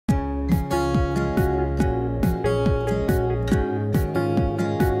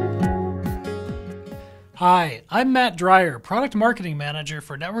Hi, I'm Matt Dreyer, Product Marketing Manager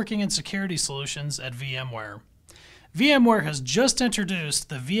for Networking and Security Solutions at VMware. VMware has just introduced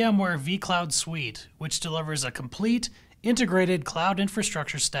the VMware vCloud suite, which delivers a complete, integrated cloud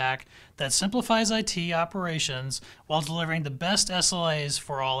infrastructure stack that simplifies IT operations while delivering the best SLAs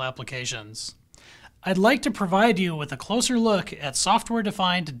for all applications. I'd like to provide you with a closer look at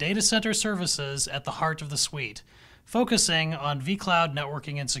software-defined data center services at the heart of the suite, focusing on vCloud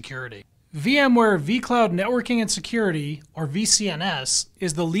networking and security. VMware vCloud Networking and Security, or VCNS,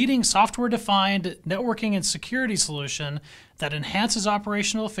 is the leading software-defined networking and security solution that enhances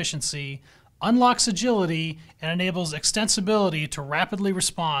operational efficiency, unlocks agility, and enables extensibility to rapidly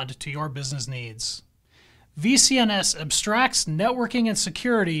respond to your business needs. VCNS abstracts networking and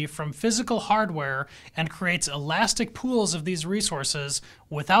security from physical hardware and creates elastic pools of these resources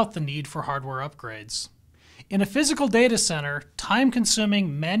without the need for hardware upgrades. In a physical data center,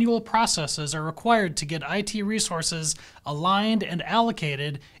 time-consuming manual processes are required to get IT resources aligned and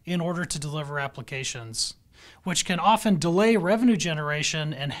allocated in order to deliver applications, which can often delay revenue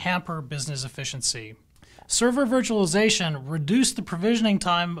generation and hamper business efficiency. Server virtualization reduced the provisioning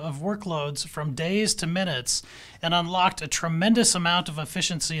time of workloads from days to minutes and unlocked a tremendous amount of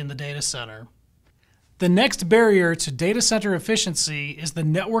efficiency in the data center. The next barrier to data center efficiency is the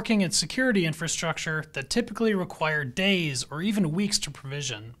networking and security infrastructure that typically require days or even weeks to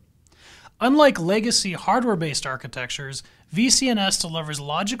provision. Unlike legacy hardware-based architectures, VCNS delivers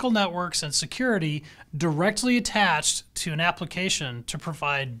logical networks and security directly attached to an application to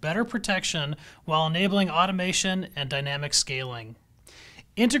provide better protection while enabling automation and dynamic scaling.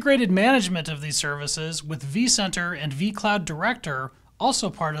 Integrated management of these services with vCenter and vCloud Director,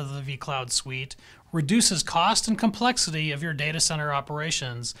 also part of the vCloud suite, reduces cost and complexity of your data center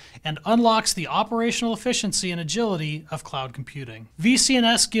operations and unlocks the operational efficiency and agility of cloud computing.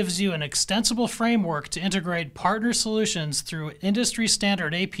 VCNS gives you an extensible framework to integrate partner solutions through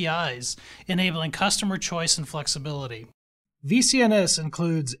industry-standard APIs, enabling customer choice and flexibility. VCNS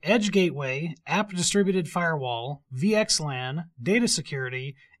includes Edge Gateway, App Distributed Firewall, VXLAN, data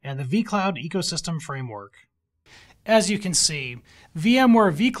security, and the vCloud ecosystem framework. As you can see,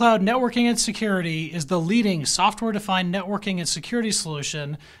 VMware vCloud Networking and Security is the leading software-defined networking and security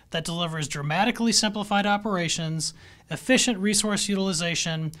solution that delivers dramatically simplified operations, efficient resource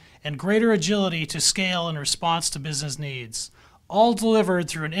utilization, and greater agility to scale in response to business needs, all delivered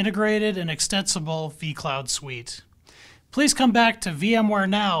through an integrated and extensible vCloud suite. Please come back to VMware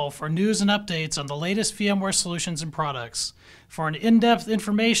Now for news and updates on the latest VMware solutions and products. For an in-depth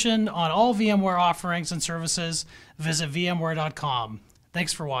information on all VMware offerings and services, visit vmware.com.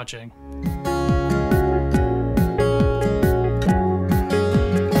 Thanks for watching.